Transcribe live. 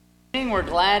morning. We're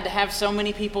glad to have so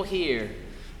many people here.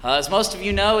 As most of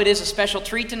you know, it is a special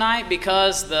treat tonight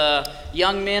because the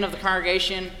young men of the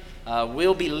congregation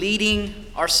will be leading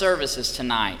our services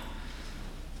tonight.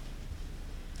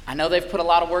 I know they've put a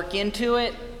lot of work into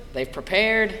it. They've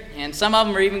prepared, and some of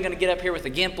them are even going to get up here with a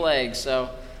gimp leg, so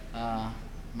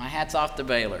my hat's off to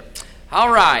Baylor. All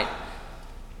right.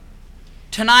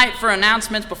 Tonight, for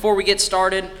announcements before we get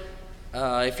started,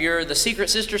 if you're the Secret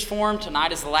Sisters form,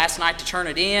 tonight is the last night to turn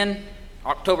it in.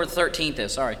 October the 13th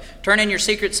is, sorry. Turn in your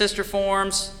Secret Sister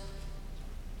forms.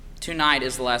 Tonight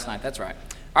is the last night, that's right.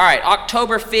 All right,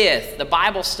 October 5th, the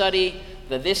Bible study,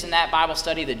 the This and That Bible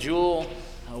study that Jewel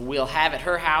will have at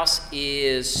her house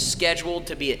is scheduled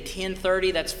to be at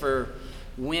 10:30. That's for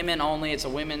women only. It's a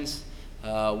women's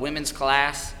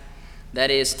class. That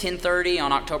is 10:30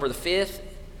 on October the 5th.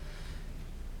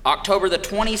 October the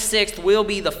 26th will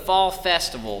be the Fall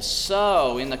Festival.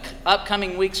 So in the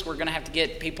upcoming weeks, we're going to have to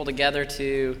get people together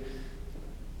to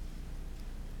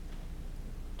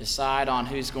decide on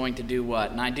who's going to do what.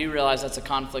 And I do realize that's a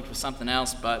conflict with something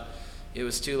else, but it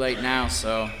was too late now,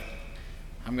 so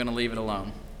I'm going to leave it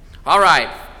alone. All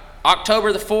right,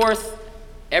 October the 4th,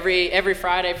 every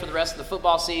Friday for the rest of the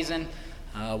football season,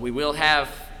 we will have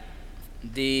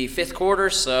the fifth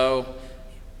quarter, so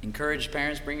encourage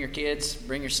parents, bring your kids,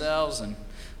 bring yourselves, and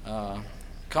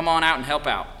come on out and help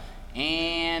out.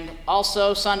 And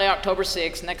also Sunday, October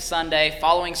 6th, next Sunday,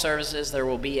 following services, there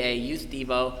will be a youth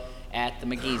devo at the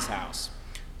McGee's house.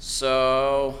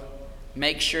 So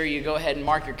make sure you go ahead and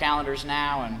mark your calendars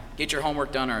now and get your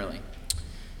homework done early.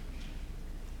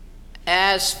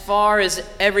 As far as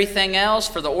everything else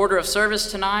for the order of service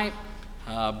tonight,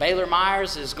 Baylor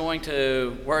Myers is going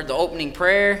to word the opening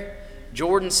prayer.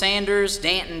 Jordan Sanders,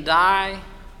 Danton Dye,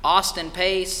 Austin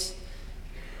Pace,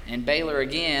 and Baylor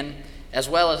again, as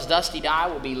well as Dusty Dye,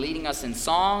 will be leading us in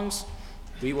songs.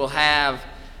 We will have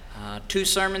two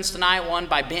sermons tonight, one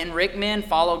by Ben Rickman,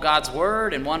 Follow God's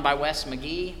Word, and one by Wes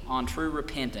McGee on True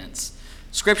Repentance.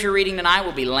 Scripture reading tonight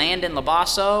will be Landon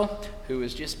Labasso, who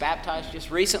was just baptized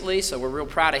just recently, so we're real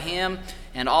proud of him,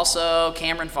 and also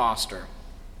Cameron Foster.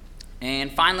 And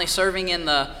finally, serving in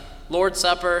the Lord's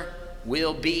Supper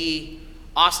will be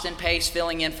Austin Pace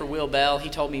filling in for Will Bell. He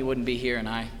told me he wouldn't be here, and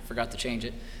I forgot to change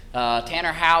it.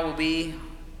 Tanner Howe will be,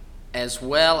 as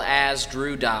well as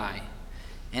Drew Dye.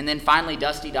 And then finally,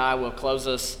 Dusty Dye will close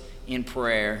us in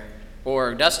prayer.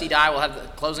 Or Dusty Dye will have the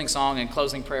closing song, and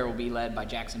closing prayer will be led by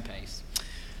Jackson Pace.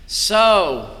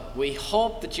 So, we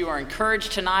hope that you are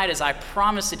encouraged tonight, as I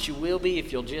promise that you will be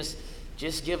if you'll just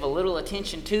give a little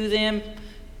attention to them.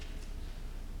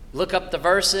 Look up the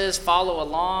verses, follow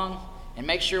along, and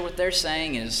make sure what they're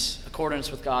saying is accordance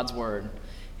with God's Word.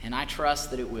 And I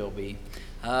trust that it will be.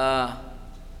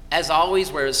 As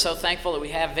always, we're so thankful that we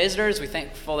have visitors. We're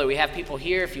thankful that we have people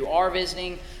here. If you are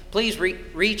visiting, please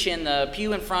reach in the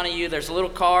pew in front of you. There's a little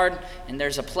card, and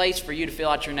there's a place for you to fill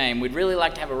out your name. We'd really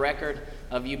like to have a record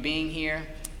of you being here,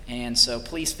 and so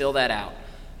please fill that out.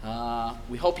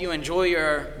 We hope you enjoy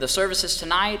the services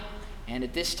tonight. And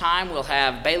at this time, we'll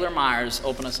have Baylor Myers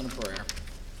open us in a prayer.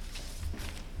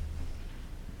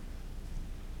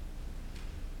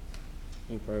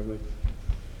 Thank you, probably.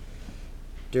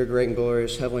 Dear great and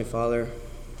glorious Heavenly Father,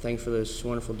 thank you for this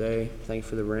wonderful day. Thank you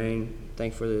for the rain.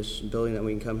 Thank you for this building that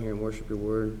we can come here and worship your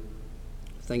word.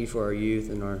 Thank you for our youth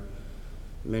and our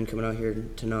men coming out here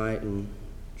tonight and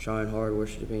trying hard,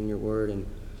 worshiping your word and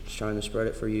just trying to spread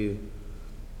it for you.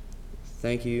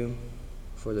 Thank you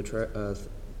for the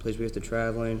please be with the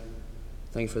traveling.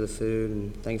 Thank you for the food,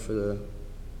 and thank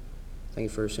you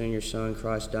for sending your Son,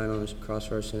 Christ, dying on the cross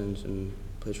for our sins, and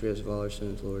please forgive us of all our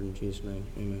sins, Lord, in Jesus' name.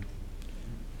 Amen.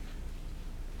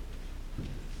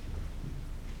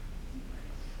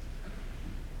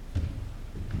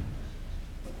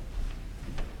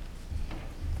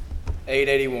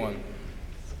 $881.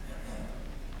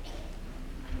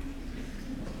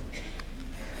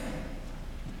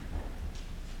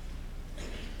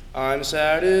 I'm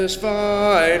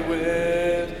satisfied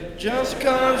with just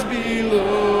cause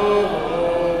below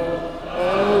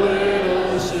a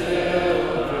little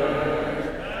silver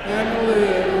and a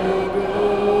little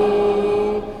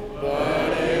gold,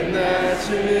 but in that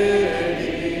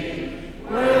city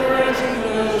where the ransom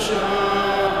will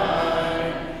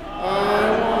shine, I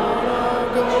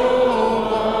wanna go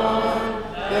on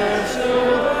that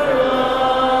silver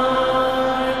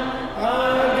line.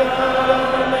 I've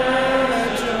got a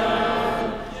mansion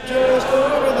just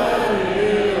over the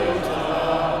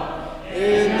hilltop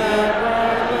in that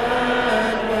bright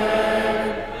land.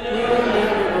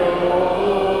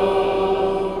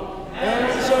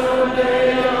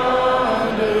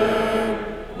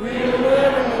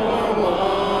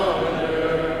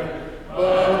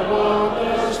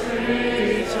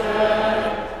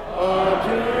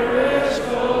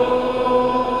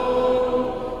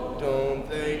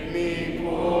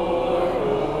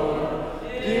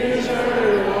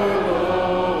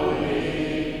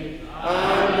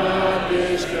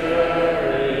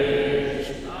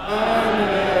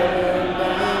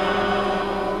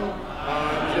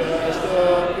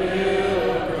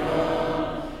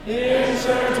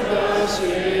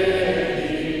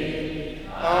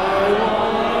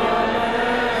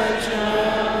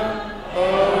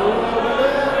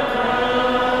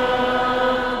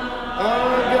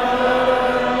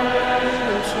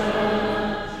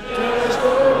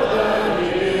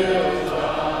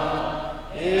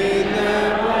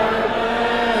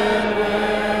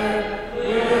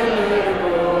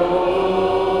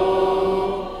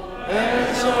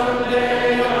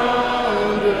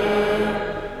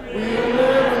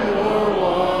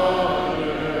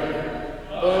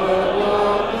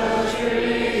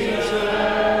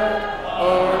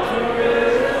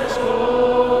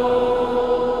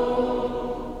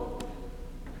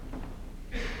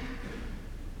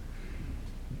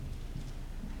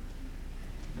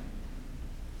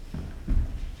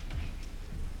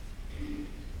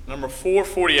 number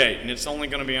 448, and it's only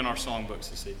going to be in our songbooks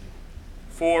this evening.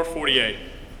 448.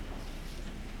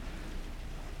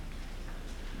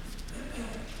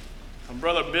 My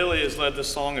brother Billy has led this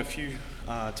song a few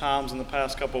times in the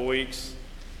past couple of weeks,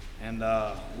 and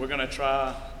we're going to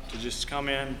try to just come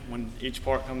in when each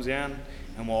part comes in,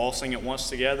 and we'll all sing it once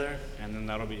together, and then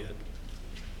that'll be it.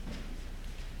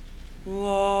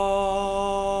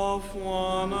 Love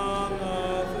one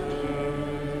another,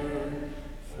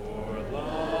 for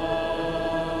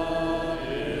love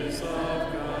is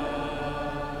of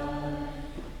God.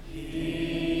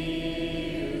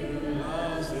 He who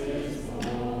loves is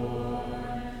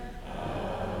born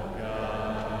of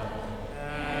God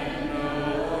and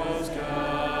knows God.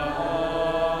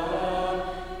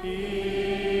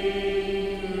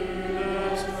 He who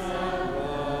does not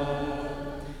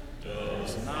love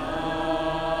does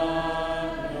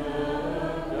not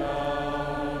know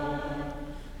God,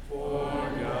 for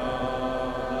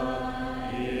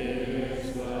God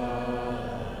is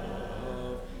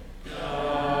love.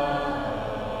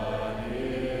 God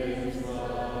is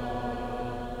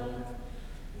love.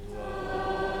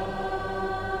 Love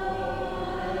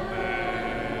bears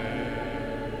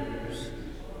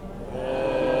all evil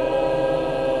things.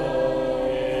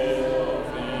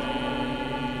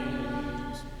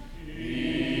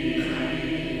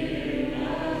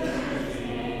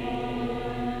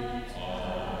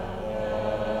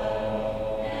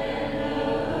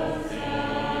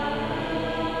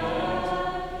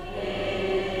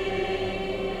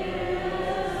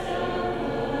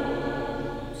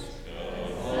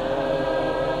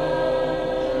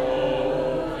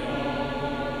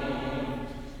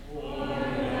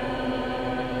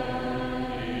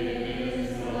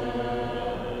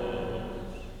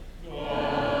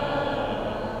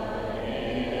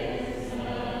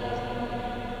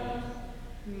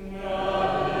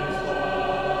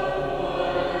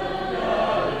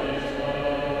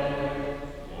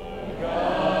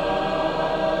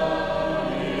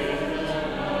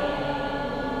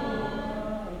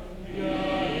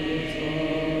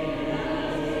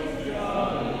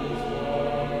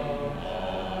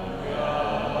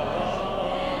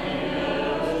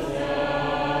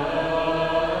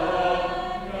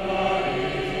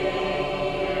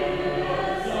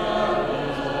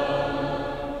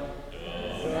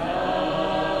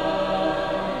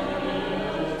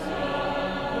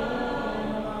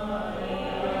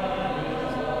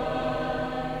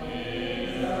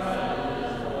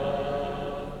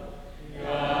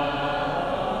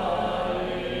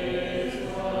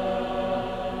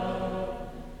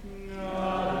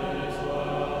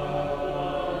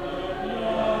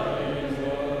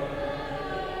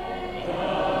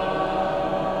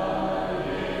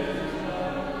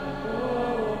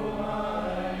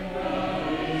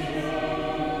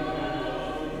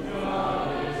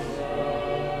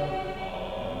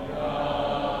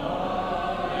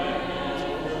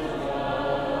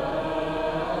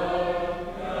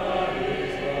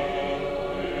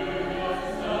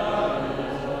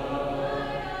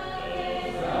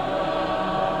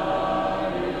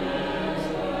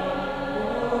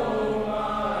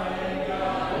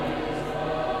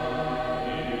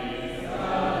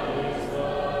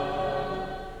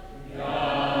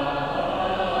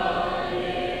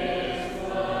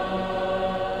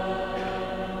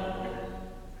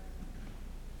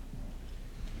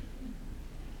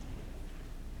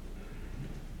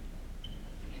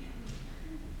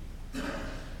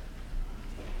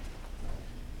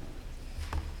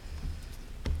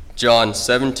 John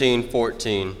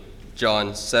 17:14.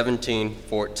 John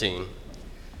 17:14.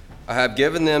 I have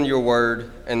given them your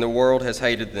word, and the world has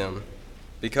hated them,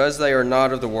 because they are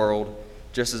not of the world,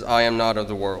 just as I am not of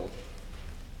the world.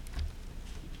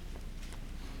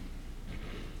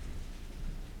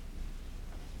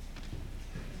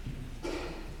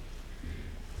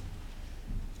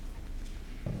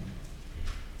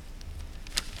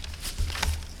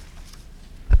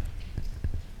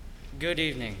 Good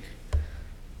evening.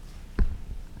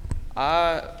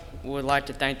 I would like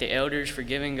to thank the elders for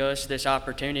giving us this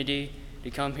opportunity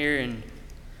to come here and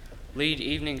lead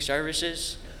evening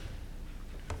services.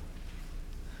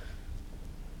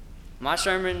 My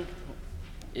sermon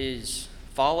is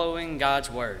following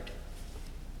God's word.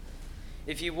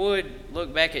 If you would,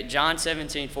 look back at John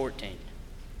 17:14.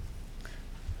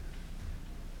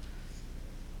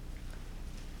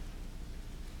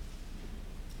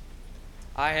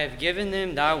 I have given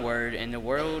them thy word, and the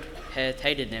world hath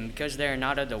hated them, because they are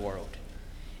not of the world,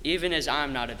 even as I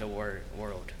am not of the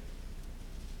world.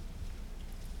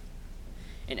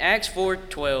 In Acts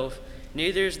 4:12,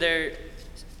 neither is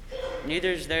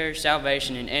there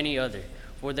salvation in any other,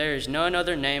 for there is none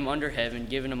other name under heaven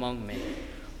given among men,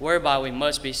 whereby we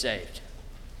must be saved.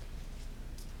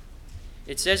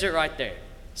 It says it right there.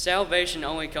 Salvation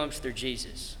only comes through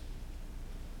Jesus.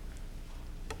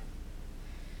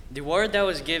 The word that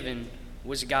was given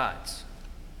was God's.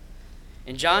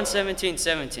 In John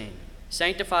 17:17,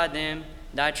 sanctify them,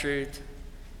 thy truth,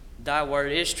 thy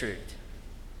word is truth.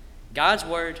 God's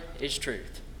word is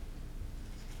truth.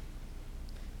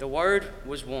 The word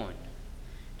was one.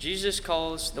 Jesus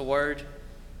calls the word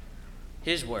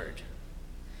his word.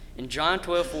 In John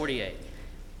 12:48,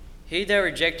 he that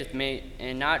rejecteth me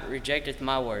and not rejecteth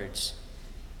my words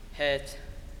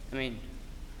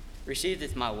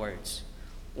receiveth my words.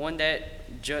 One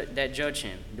that judge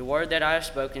him. The word that I have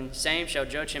spoken, same shall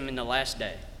judge him in the last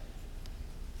day.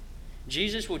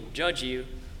 Jesus will judge you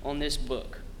on this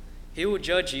book. He will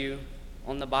judge you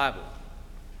on the Bible.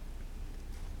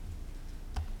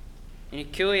 In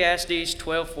Ecclesiastes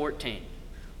 12:14,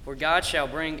 for God shall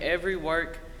bring every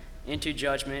work into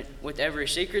judgment with every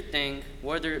secret thing,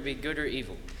 whether it be good or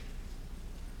evil.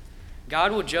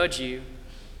 God will judge you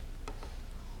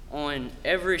on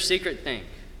every secret thing.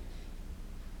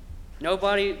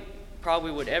 Nobody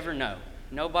probably would ever know.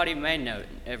 Nobody may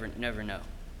never know.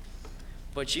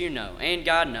 But you know, and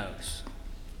God knows.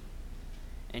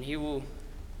 And he will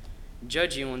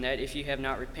judge you on that if you have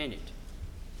not repented.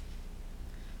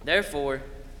 Therefore,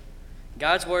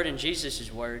 God's word and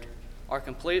Jesus' word are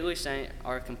completely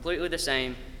the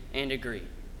same and agree.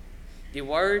 The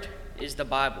word is the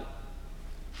Bible.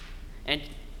 And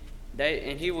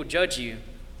he will judge you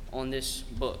on this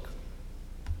book.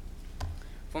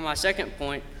 For my second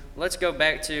point, let's go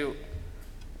back to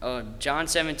John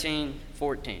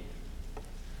 17:14.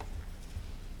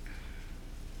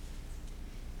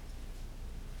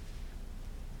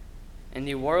 And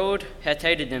the world hath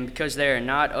hated them because they are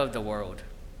not of the world.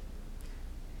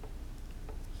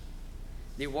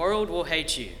 The world will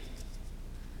hate you.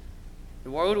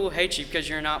 The world will hate you because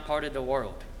you're not part of the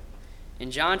world. In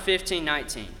John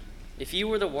 15:19, if you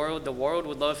were the world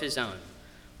would love his own.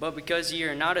 But because ye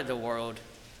are not of the world,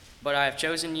 but I have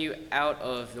chosen you out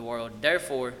of the world,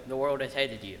 therefore the world hath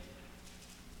hated you.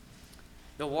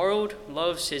 The world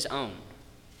loves his own.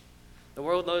 The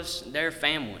world loves their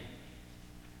family,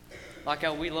 like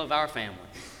how we love our family.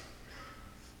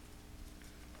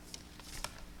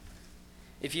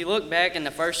 If you look back in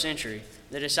the first century,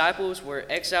 the disciples were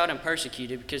exiled and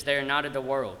persecuted because they are not of the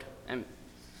world. And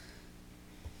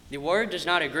the word does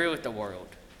not agree with the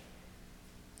world.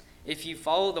 If you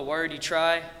follow the word, you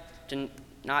try to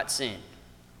not sin.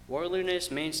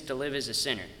 Worldliness means to live as a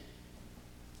sinner.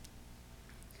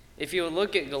 If you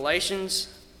look at Galatians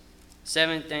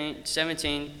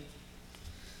 19.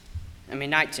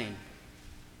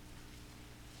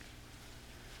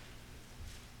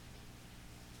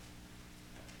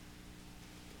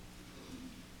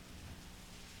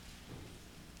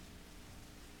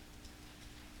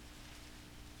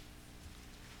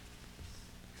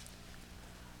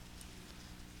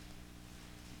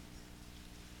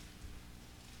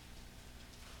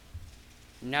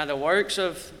 Now the works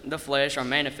of the flesh are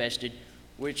manifested,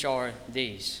 which are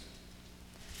these: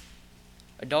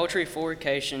 adultery,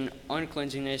 fornication,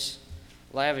 uncleanness,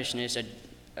 lavishness,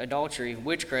 adultery,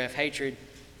 witchcraft, hatred,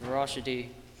 ferocity,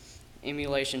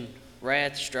 emulation,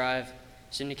 wrath, strife,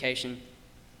 syndication,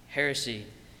 heresy.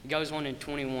 It goes on in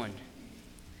 21.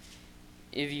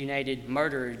 Envy,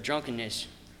 murder, drunkenness,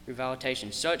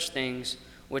 revitation, such things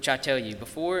which I tell you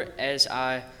before, as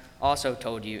I also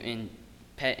told you in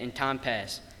time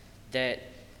past, that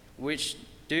which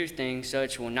do things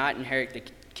such will not inherit the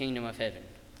kingdom of heaven.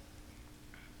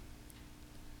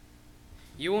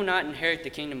 You will not inherit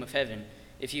the kingdom of heaven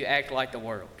if you act like the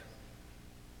world.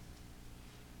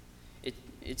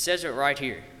 It says it right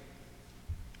here.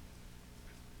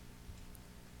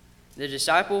 The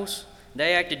disciples,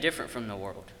 they acted different from the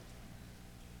world.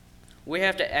 We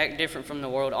have to act different from the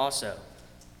world also.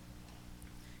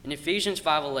 In Ephesians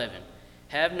 5:11,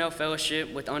 have no fellowship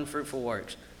with unfruitful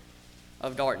works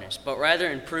of darkness, but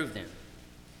rather improve them.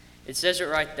 It says it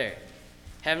right there.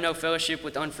 Have no fellowship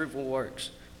with unfruitful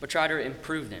works, but try to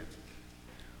improve them.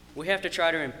 We have to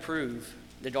try to improve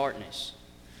the darkness.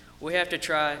 We have to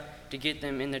try to get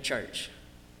them in the church.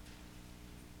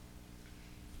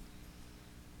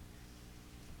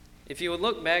 If you would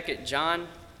look back at John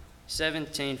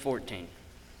 17:14.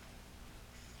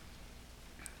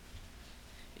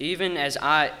 Even as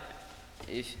I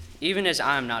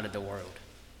am not of the world.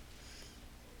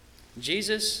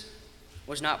 Jesus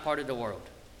was not part of the world.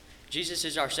 Jesus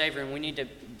is our Savior, and we need to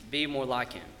be more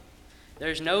like him.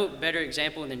 There's no better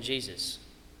example than Jesus.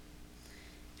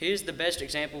 He is the best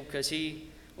example because he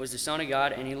was the Son of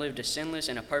God, and he lived a sinless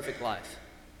and a perfect life.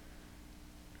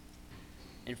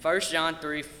 In 1 John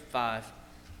 3:5,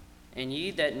 and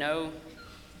ye that know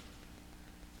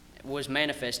was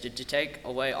manifested to take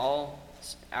away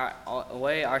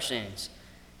away our sins,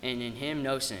 and in him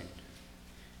no sin.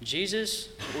 Jesus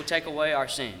will take away our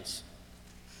sins.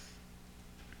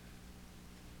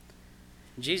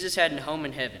 Jesus had a home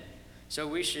in heaven, so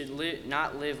we should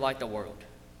not live like the world.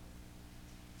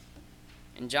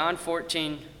 In John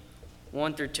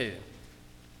 14:1-2,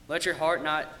 let your heart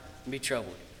not be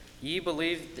troubled. Ye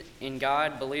believe in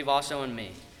God, believe also in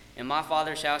me. In my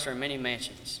Father's house are many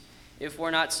mansions. If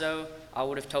were not so, I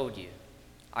would have told you.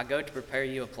 I go to prepare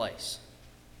you a place.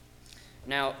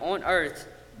 Now, on earth,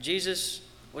 Jesus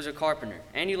was a carpenter,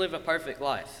 and he lived a perfect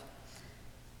life.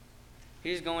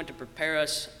 He's going to prepare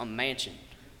us a mansion,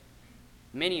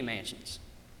 many mansions.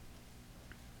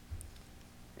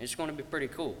 It's going to be pretty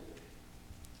cool.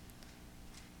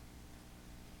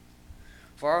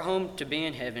 For our home to be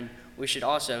in heaven, we should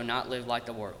also not live like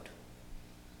the world.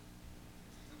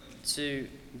 To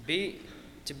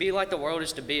be like the world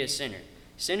is to be a sinner.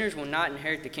 Sinners will not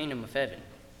inherit the kingdom of heaven.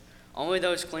 Only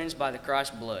those cleansed by the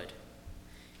Christ's blood.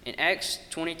 In Acts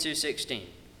 22:16,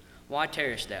 why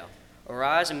tarriest thou?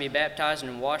 Arise and be baptized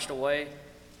and washed away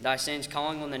thy sins,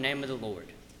 calling on the name of the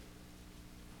Lord.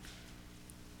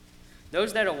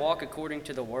 Those that walk according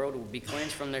to the world will be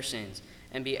cleansed from their sins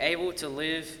and be able to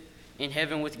live in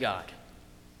heaven with God.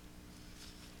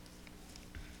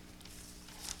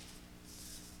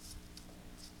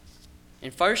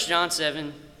 In 1 John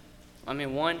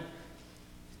 1,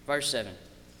 verse 7,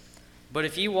 but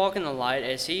if you walk in the light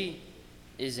as he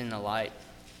is in the light,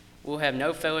 we'll have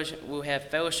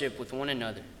fellowship with one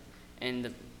another, and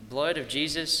the blood of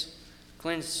Jesus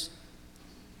cleanse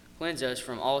us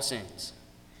from all sins.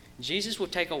 Jesus will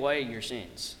take away your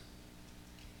sins,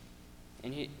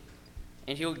 and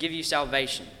he'll give you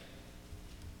salvation.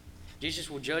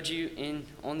 Jesus will judge you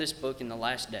on this book in the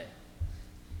last day.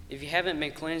 If you haven't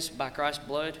been cleansed by Christ's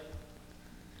blood,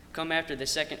 come after the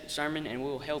second sermon and we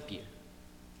will help you.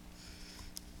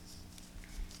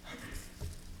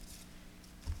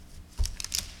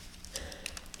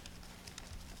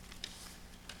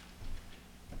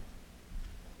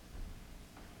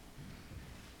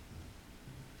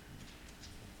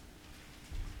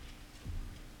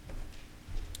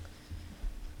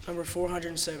 Number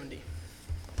 470.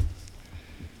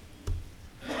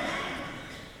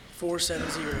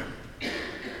 470.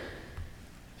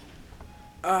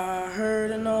 I heard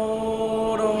an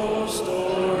old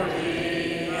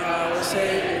story, how a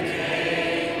Savior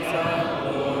came from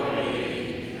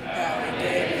glory, how he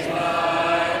gave his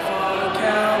life on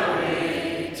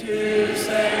Calvary to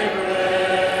save a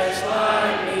wretch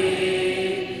like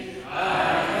me. I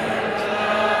heard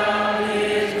loud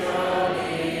his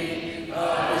groaning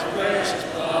of his precious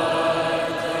blood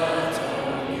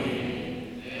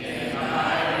atoning. Then I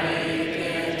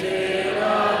repented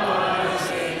of my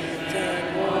sins and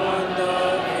won the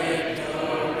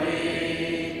victory.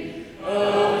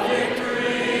 Oh,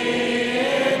 victory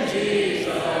in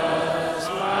Jesus,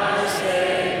 my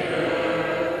Savior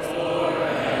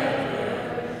forever.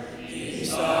 He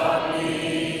sought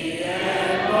me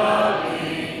and bought me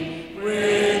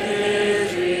with his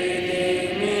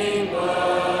redeeming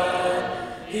blood.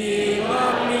 He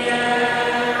loved me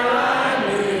ere I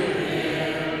knew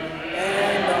him,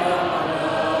 and all my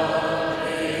love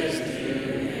is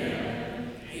due him.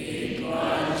 He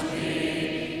plunged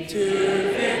me to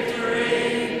victory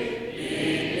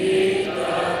beneath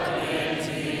the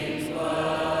cleansing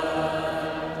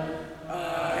flood. I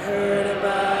heard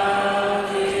about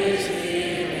his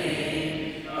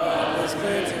healing, of his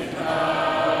cleansing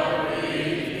power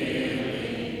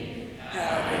revealing,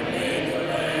 how he made the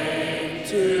lame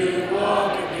to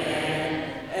walk again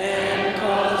and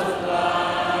caused the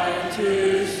blind to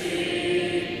see.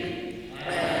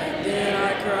 And then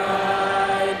I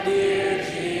cried, dear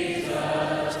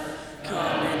Jesus,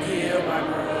 come and heal my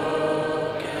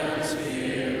broken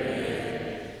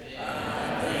spirit. I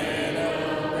then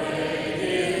obeyed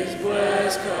his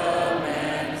blessed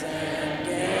commands and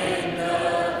gained the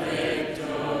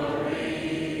victory.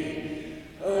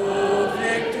 Oh,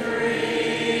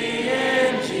 victory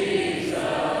in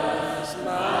Jesus,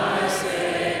 my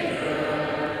Savior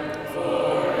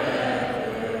forever.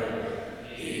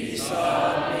 He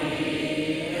sought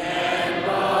me and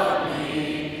bought me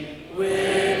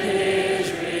with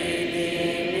his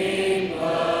redeeming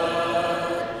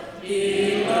blood.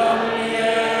 He loved me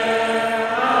ere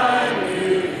I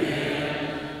knew him,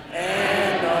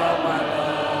 and all my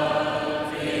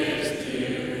love is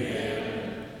due him.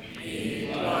 He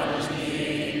plunged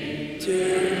me to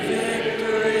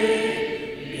victory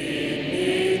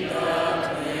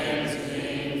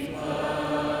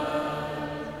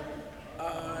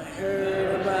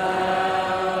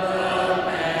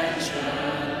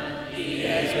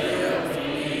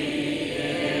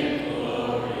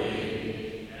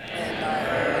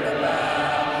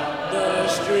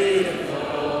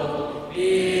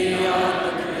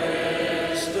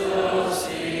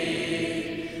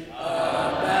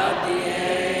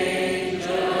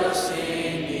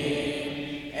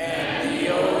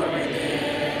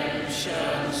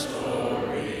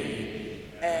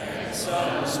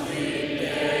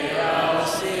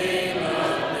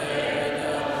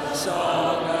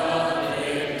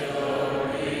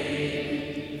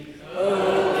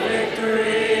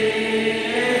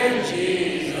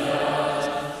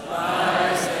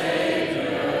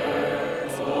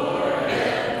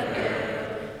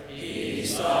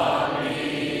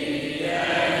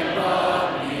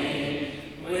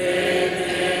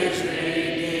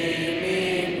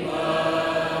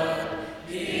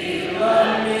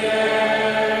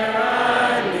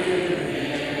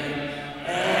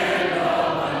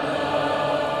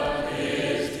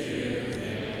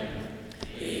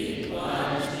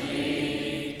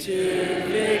to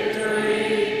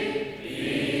victory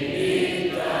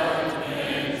beneath the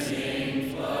cleansing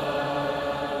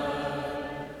flood.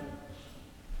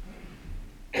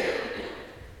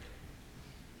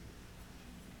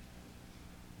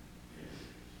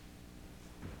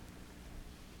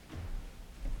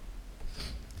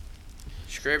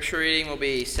 Scripture reading will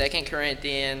be 2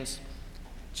 Corinthians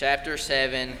chapter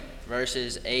 7,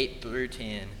 verses 8 through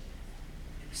 10.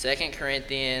 2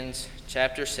 Corinthians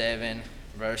chapter 7,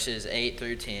 verses 8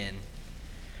 through 10.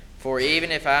 For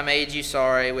even if I made you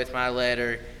sorry with my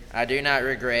letter, I do not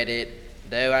regret it,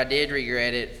 though I did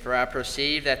regret it, for I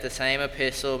perceive that the same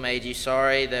epistle made you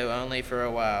sorry, though only for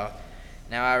a while.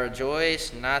 Now I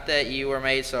rejoice, not that you were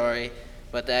made sorry,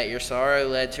 but that your sorrow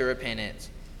led to repentance.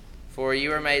 For you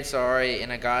were made sorry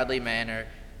in a godly manner,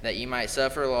 that you might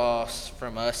suffer loss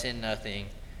from us in nothing.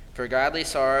 For godly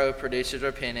sorrow produces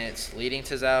repentance, leading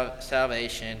to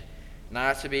salvation,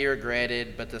 not to be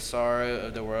regretted, but the sorrow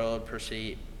of the world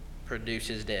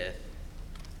produces death.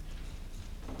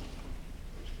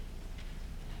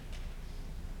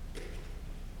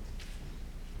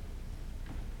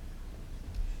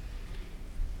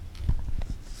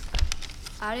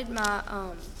 I did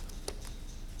my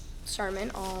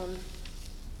sermon on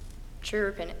true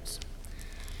repentance.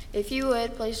 If you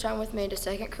would, please turn with me to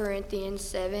 2 Corinthians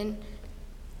 7,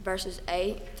 verses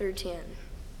 8 through 10.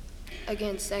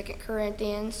 Again, 2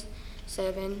 Corinthians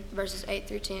 7, verses 8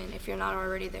 through 10, if you're not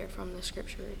already there from the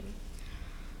scripture reading.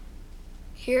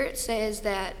 Here it says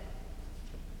that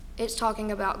it's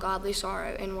talking about godly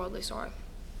sorrow and worldly sorrow.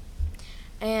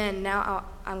 And now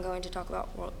I'm going to talk about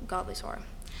godly sorrow.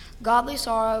 Godly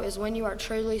sorrow is when you are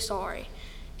truly sorry.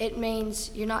 It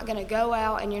means you're not going to go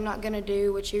out and you're not going to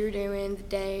do what you were doing the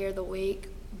day or the week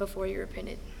before you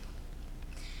repented.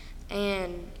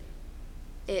 And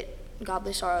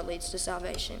godly sorrow leads to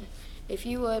salvation. If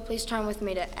you would, please turn with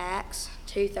me to Acts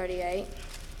 2:38.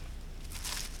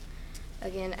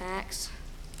 Again, Acts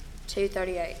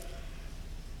 2:38.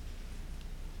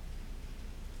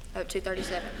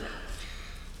 2:37.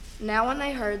 Now when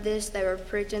they heard this, they were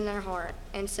pricked in their heart,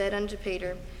 and said unto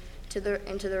Peter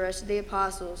and to the rest of the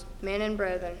apostles, Men and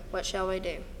brethren, what shall we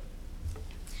do?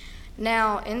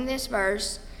 Now, in this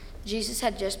verse, Jesus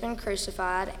had just been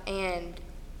crucified, and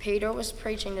Peter was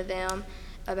preaching to them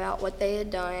about what they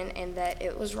had done, and that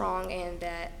it was wrong, and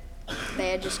that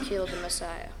they had just killed the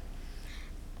Messiah.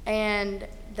 And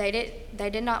they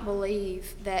did not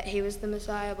believe that he was the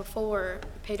Messiah before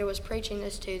Peter was preaching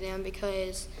this to them,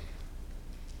 because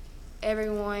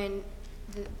everyone,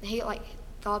 he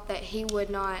thought that he would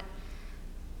not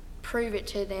prove it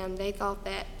to them. They thought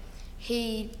that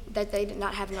they did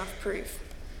not have enough proof.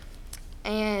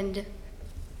 And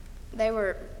they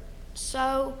were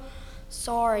so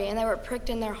sorry, and they were pricked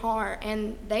in their heart,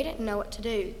 and they didn't know what to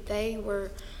do. They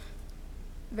were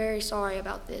very sorry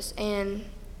about this, and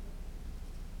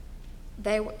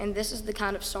this is the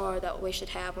kind of sorrow that we should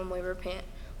have when we repent.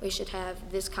 We should have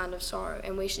this kind of sorrow,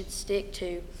 and we should stick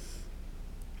to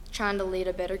trying to lead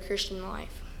a better Christian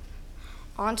life.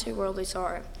 On to worldly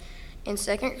sorrow. In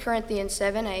 2 Corinthians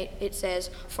 7:8, it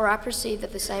says, For I perceive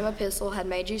that the same epistle had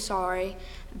made you sorry,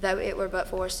 though it were but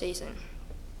for a season.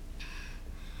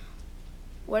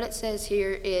 What it says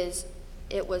here is,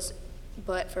 it was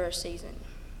but for a season.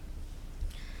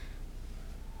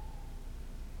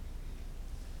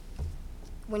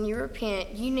 When you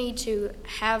repent, you need to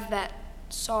have that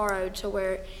sorrow to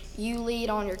where you lead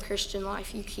on your Christian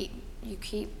life. You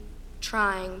keep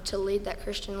trying to lead that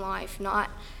Christian life,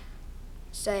 not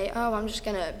say, oh, I'm just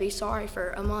going to be sorry for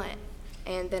a month,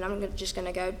 and then I'm just going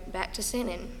to go back to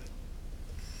sinning.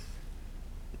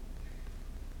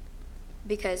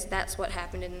 Because that's what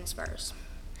happened in this verse.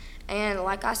 And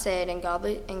like I said, in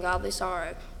godly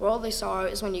sorrow, worldly sorrow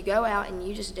is when you go out and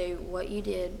you just do what you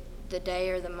did the day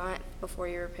or the month before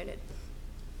you repented.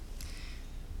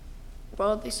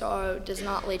 Worldly sorrow does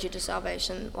not lead you to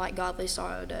salvation like godly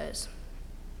sorrow does.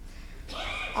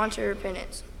 On to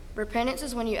repentance. Repentance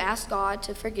is when you ask God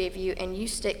to forgive you and you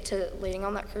stick to leading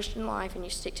on that Christian life and you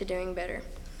stick to doing better.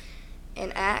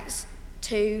 In Acts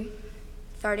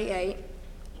 2:38,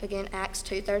 again, Acts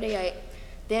 2:38,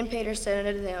 Then Peter said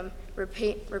unto them,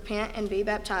 Repent and be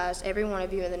baptized, every one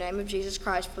of you, in the name of Jesus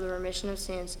Christ for the remission of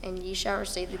sins, and ye shall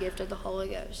receive the gift of the Holy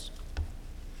Ghost.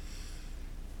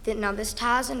 Now this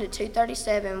ties into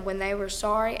 2:37, when they were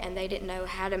sorry and they didn't know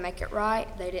how to make it right,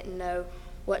 they didn't know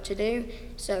what to do,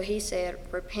 so he said,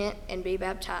 repent and be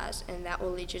baptized, and that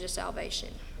will lead you to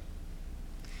salvation.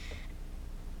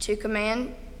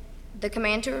 The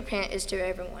command to repent is to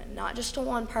everyone, not just to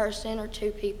one person or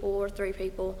two people or three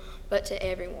people, but to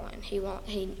everyone.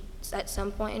 At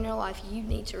some point in your life, you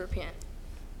need to repent.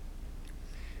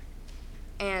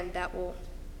 and that will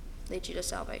lead you to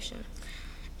salvation.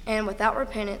 And without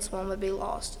repentance, one would be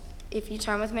lost. If you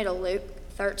turn with me to Luke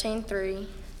 13:3,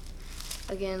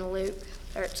 again, Luke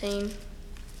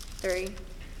 13:3.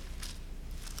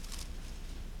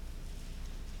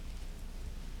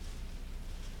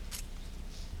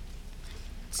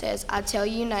 Says, I tell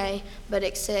you nay, but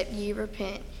except ye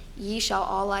repent, ye shall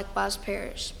all likewise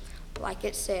perish. Like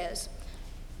it says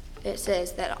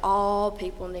that all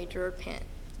people need to repent,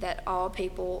 that all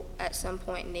people at some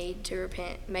point need to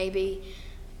repent. Maybe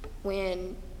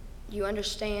when you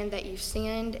understand that you've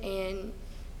sinned and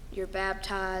you're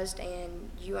baptized and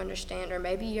you understand, or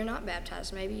maybe you're not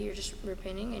baptized, maybe you're just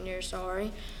repenting and you're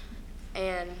sorry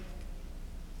and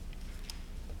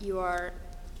you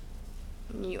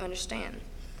understand.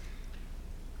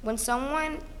 When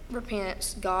someone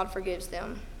repents, God forgives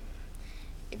them.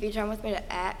 If you turn with me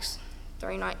to Acts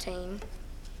 3:19,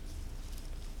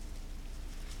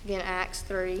 again, Acts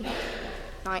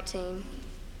 3:19,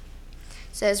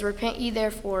 says, repent ye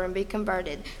therefore and be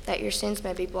converted, that your sins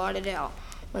may be blotted out,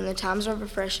 when the times of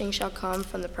refreshing shall come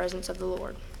from the presence of the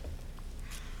Lord.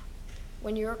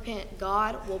 When you repent,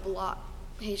 God will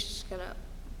He's just going to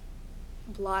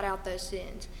blot out those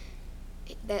sins.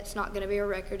 That's not going to be a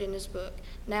record in his book.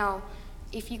 Now,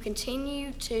 if you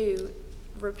continue to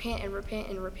repent and repent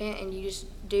and repent, and you just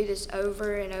do this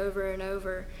over and over and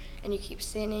over, and you keep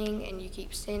sinning and you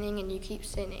keep sinning and you keep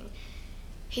sinning,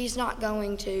 he's not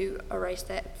going to erase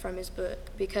that from his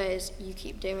book, because you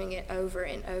keep doing it over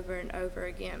and over and over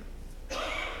again.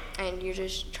 And you're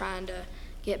just trying to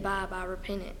get by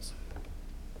repentance.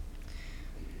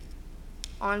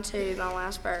 On to my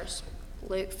last verse,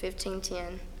 Luke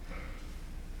 15:10.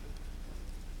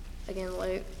 Again,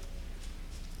 Luke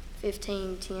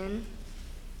 15:10.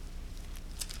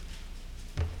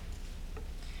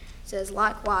 Says,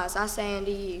 likewise, I say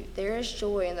unto you, there is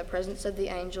joy in the presence of the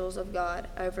angels of God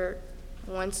over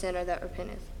one sinner that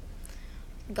repenteth.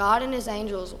 God and his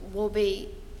angels will be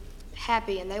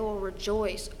happy and they will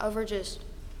rejoice over just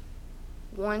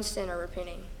one sinner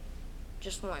repenting.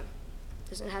 Just one. It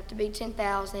doesn't have to be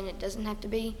 10,000. It doesn't have to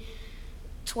be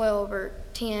 12 or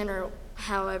 10 or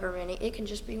however many. It can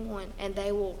just be one. And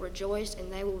they will rejoice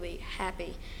and they will be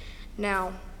happy.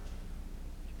 Now,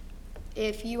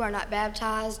 if you are not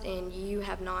baptized and you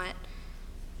have not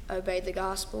obeyed the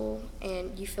gospel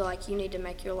and you feel like you need to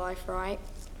make your life right,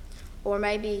 or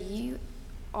maybe you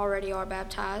already are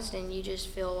baptized and you just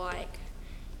feel like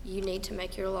you need to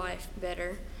make your life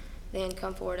better, then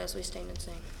come forward as we stand and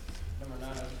sing. Number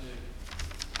 902.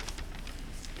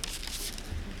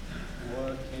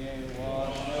 What can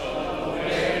wash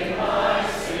away my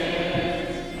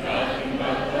sins? Nothing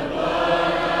but the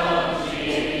blood of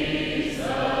Jesus.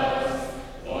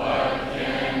 What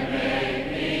can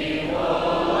make me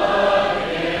whole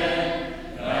again?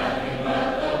 Nothing but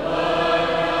the blood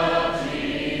of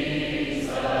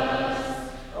Jesus.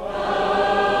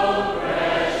 Oh,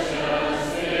 precious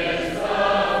is the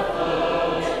flow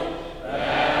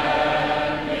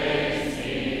that makes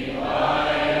me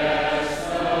white as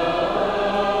snow.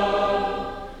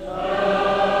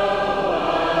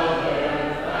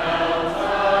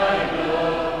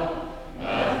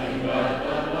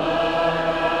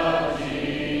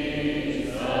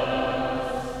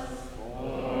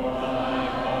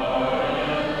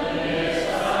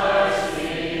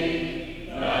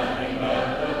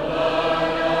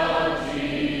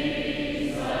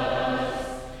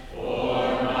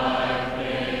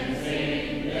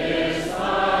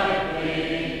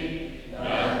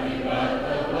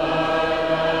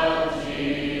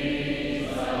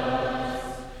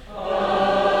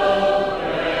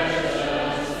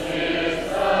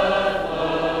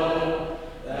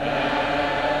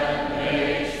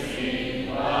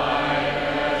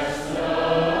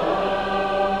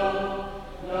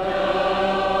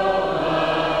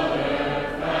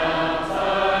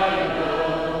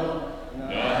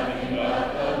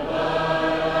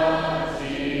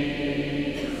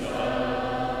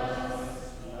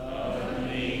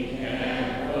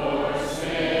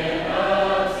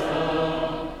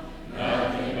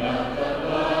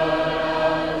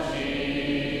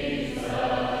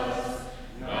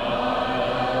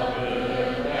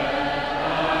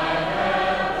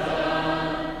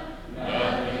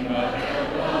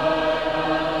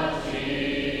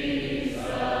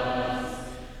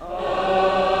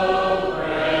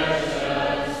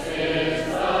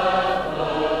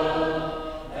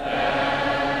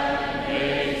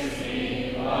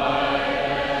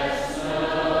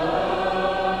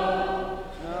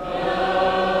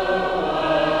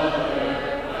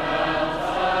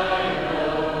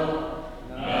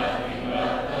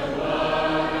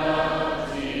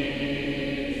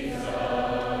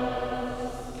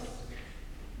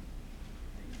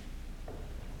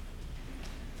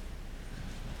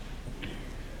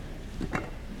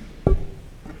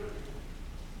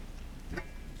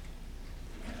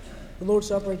 The Lord's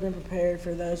Supper has been prepared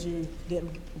for those who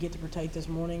didn't get to partake this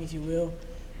morning. If you will,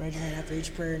 raise your hand after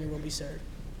each prayer and you will be served.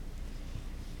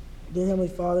 Dear Heavenly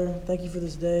Father, thank you for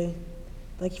this day.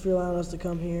 Thank you for allowing us to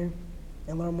come here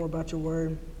and learn more about your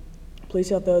word. Please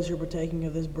help those who are partaking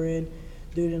of this bread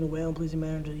do it in a well and pleasing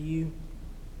manner to you,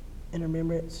 in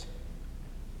remembrance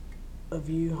of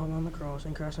you hung on the cross.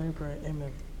 In Christ's name we pray,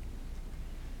 amen.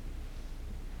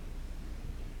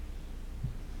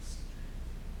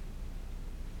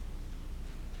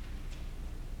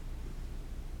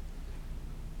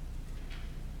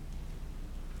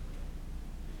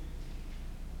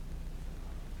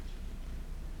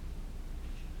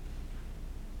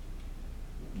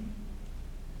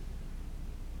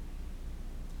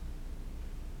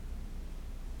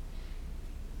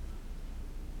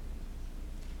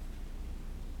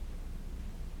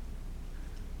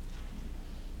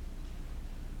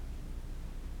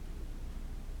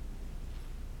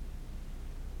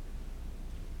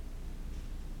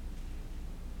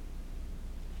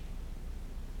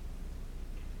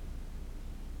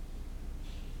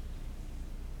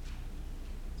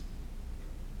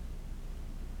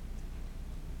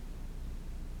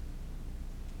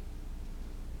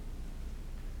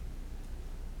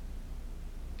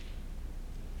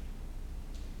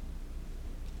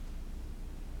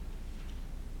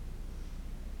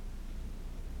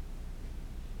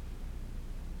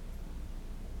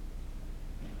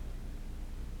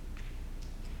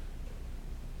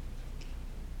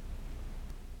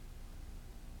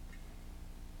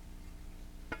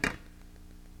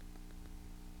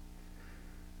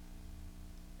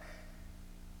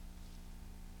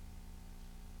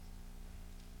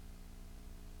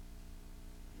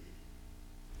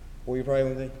 Will you pray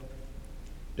with me?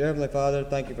 Dear Heavenly Father,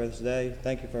 thank you for this day.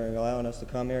 Thank you for allowing us to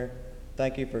come here.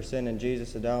 Thank you for sending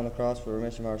Jesus to die on the cross for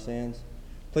remission of our sins.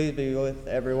 Please be with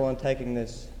everyone taking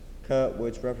this cup,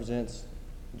 which represents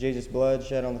Jesus' blood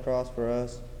shed on the cross for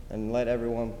us, and let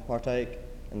everyone partake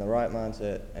in the right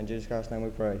mindset. In Jesus Christ's name we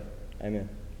pray. Amen.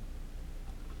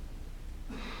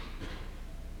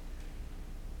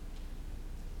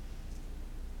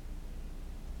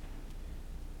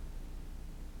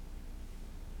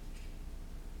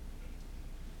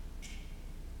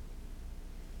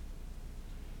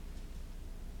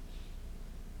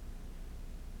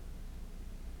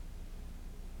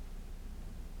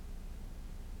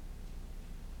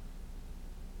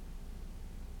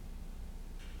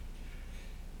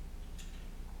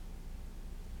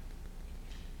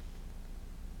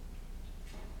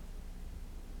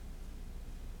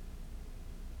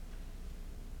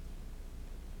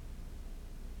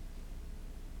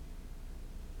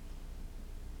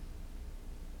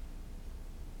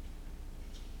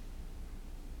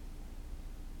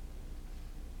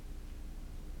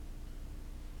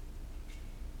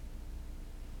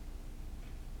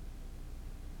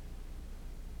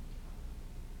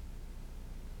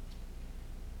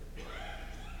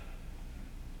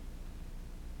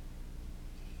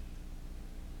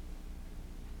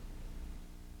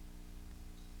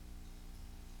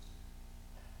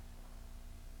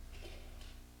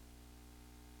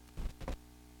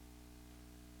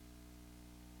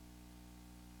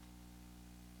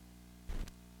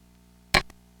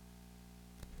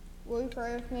 Will you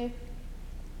pray with me?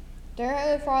 Dear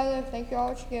Heavenly Father, thank you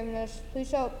all for giving us.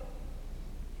 Please help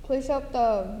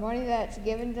the money that's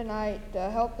given tonight to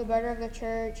help the better of the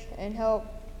church and help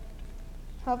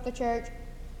the church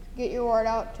get your word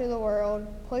out to the world.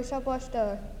 Please help us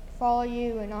to follow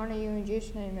you and honor you in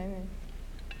Jesus' name, amen.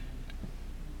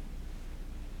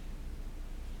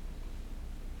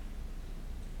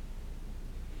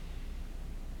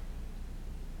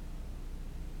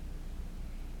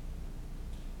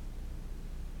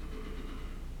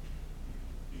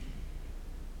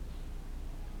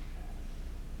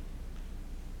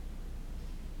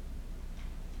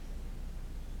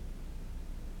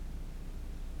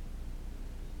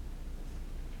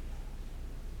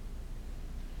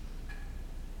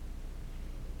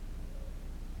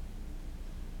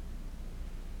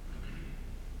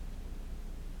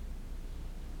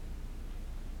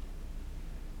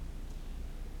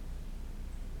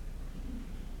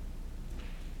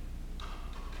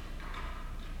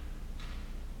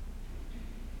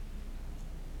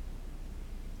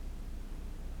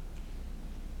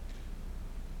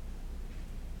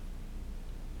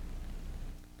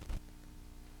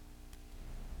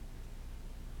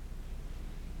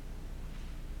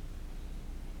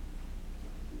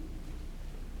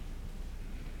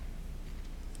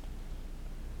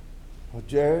 Well,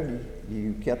 Jared,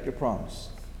 you kept your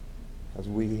promise, as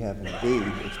we have indeed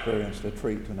experienced a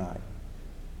treat tonight.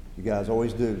 You guys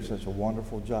always do such a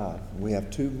wonderful job. We have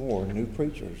 2 more new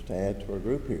preachers to add to our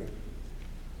group here.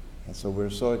 And so we're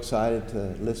so excited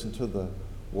to listen to the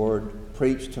word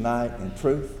preached tonight in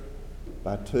truth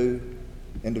by 2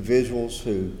 individuals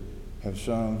who have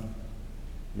shown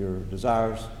your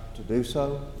desires to do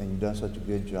so, and you've done such a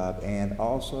good job. And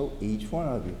also, each one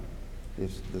of you,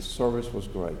 the service was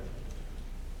great.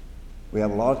 We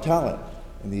have a lot of talent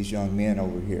in these young men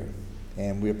over here,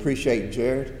 and we appreciate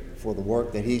Jared for the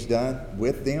work that he's done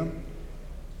with them,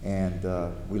 and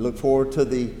we look forward to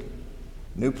the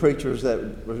new preachers that are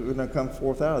going to come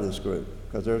forth out of this group,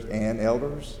 and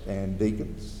elders and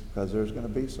deacons, because there's going to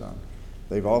be some.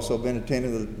 They've also been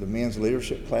attending the men's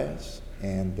leadership class,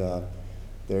 and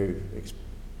they're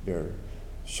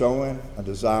showing a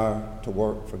desire to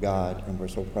work for God, and we're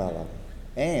so proud of them.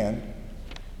 And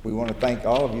we want to thank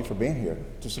all of you for being here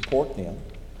to support them.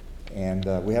 And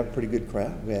we have a pretty good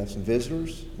crowd. We have some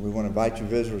visitors. We want to invite your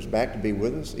visitors back to be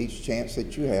with us each chance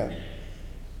that you have.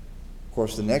 Of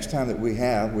course, the next time that we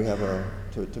have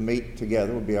to meet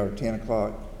together will be our 10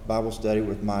 o'clock Bible study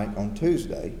with Mike on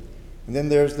Tuesday. And then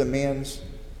there's the men's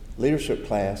leadership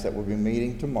class that will be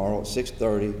meeting tomorrow at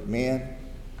 6:30. Men,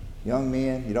 young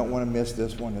men, you don't want to miss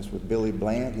this one. It's with Billy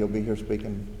Bland. He'll be here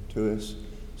speaking to us.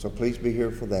 So please be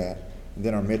here for that. And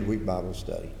then our midweek Bible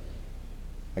study.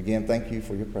 Again, thank you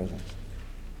for your presence.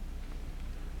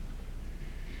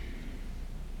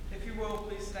 If you will,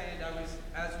 please stand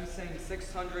as we sing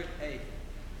 608.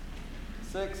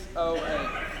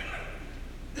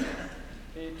 608.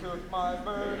 He took my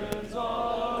burdens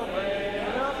away,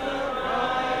 up the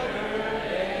rider,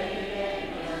 and he gave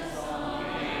me a song.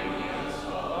 A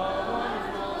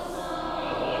wonderful song, a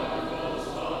wonderful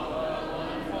song, a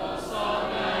wonderful song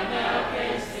I now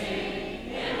can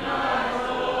sing in my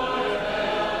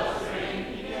doorbell ring.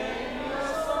 He gave me a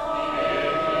song, a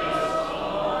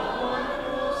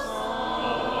wonderful song, a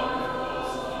wonderful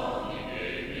song. He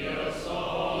gave me a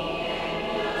song, to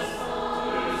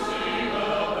sing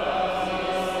about.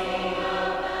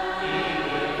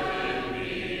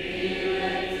 He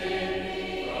lifted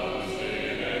me from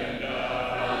sin and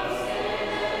death.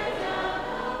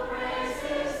 Oh, praise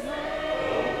His name.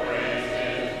 Oh, praise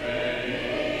His name.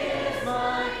 He is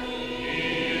my King.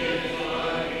 He is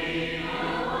my King. A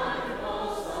wonderful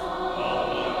song. A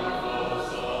wonderful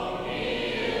song. He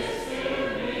is to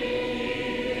me.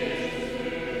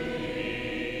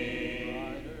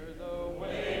 Brighter the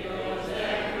way grows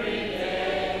every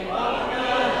day. What a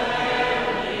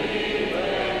heavenly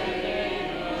way. He gave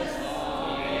me a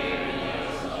song. He gave me a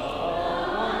song. A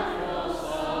wonderful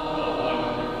song. A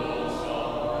wonderful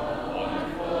song. A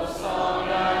wonderful song I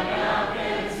now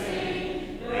can sing.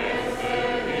 Praise to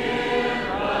Him,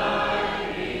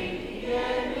 my King. He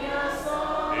gave me a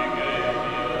song. He gave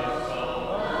me a song.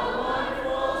 A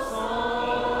wonderful song. A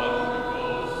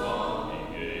wonderful song. He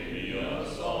gave me a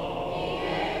song. He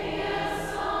gave me a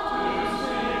song. To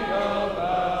sing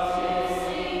about. To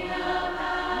sing about.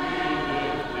 He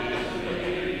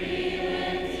lifted me. He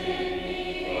lifted me.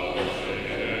 From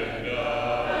sin and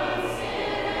death. From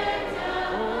sin and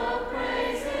death. Oh,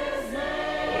 praise His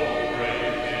name. Oh,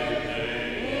 praise His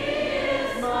name. He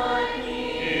is my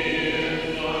King. He is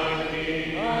my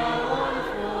King. A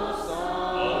wonderful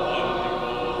song. A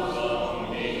wonderful song.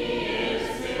 He is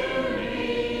to me. He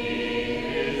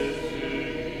is to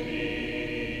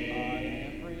me. I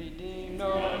am redeemed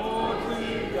no more to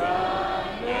God,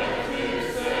 never to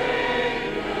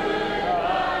say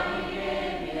goodbye. He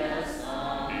gave me a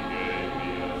song. He gave me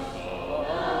a song. A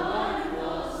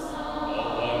wonderful song. A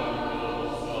wonderful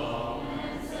song.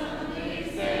 And some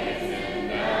these days in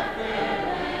that fair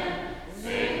land,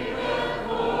 sing the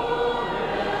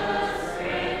chorus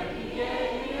friend. He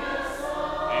gave me a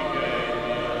song. He gave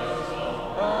me a song.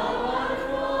 A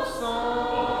wonderful song. A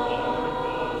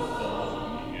wonderful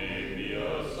song. He gave me a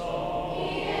song. He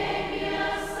gave me a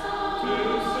song. To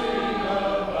sing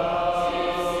about. To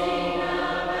sing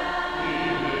about. He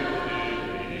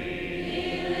lifted me. He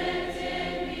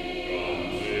lifted me. From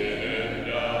sin and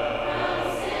death. From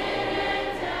sin and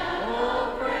death.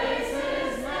 Oh, praise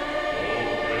His name.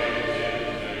 Oh, praise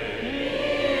His name. He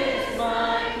is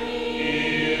my King.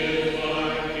 He is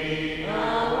my King. A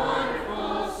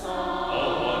wonderful song. A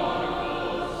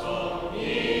wonderful song.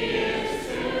 He is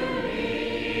to me.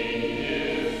 He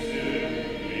is to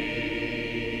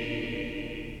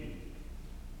me.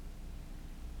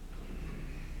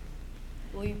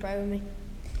 Will you pray with me?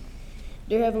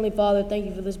 Dear Heavenly Father, thank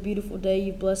you for this beautiful day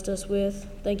you've blessed us with.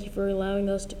 Thank you for allowing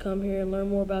us to come here and learn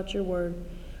more about your word.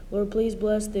 Lord, please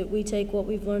bless that we take what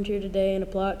we've learned here today and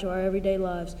apply it to our everyday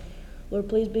lives. Lord,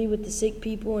 please be with the sick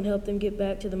people and help them get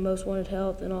back to the most wanted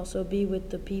health, and also be with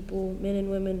the people, men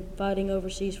and women, fighting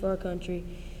overseas for our country.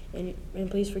 And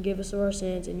please forgive us of our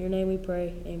sins. In your name we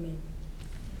pray. Amen.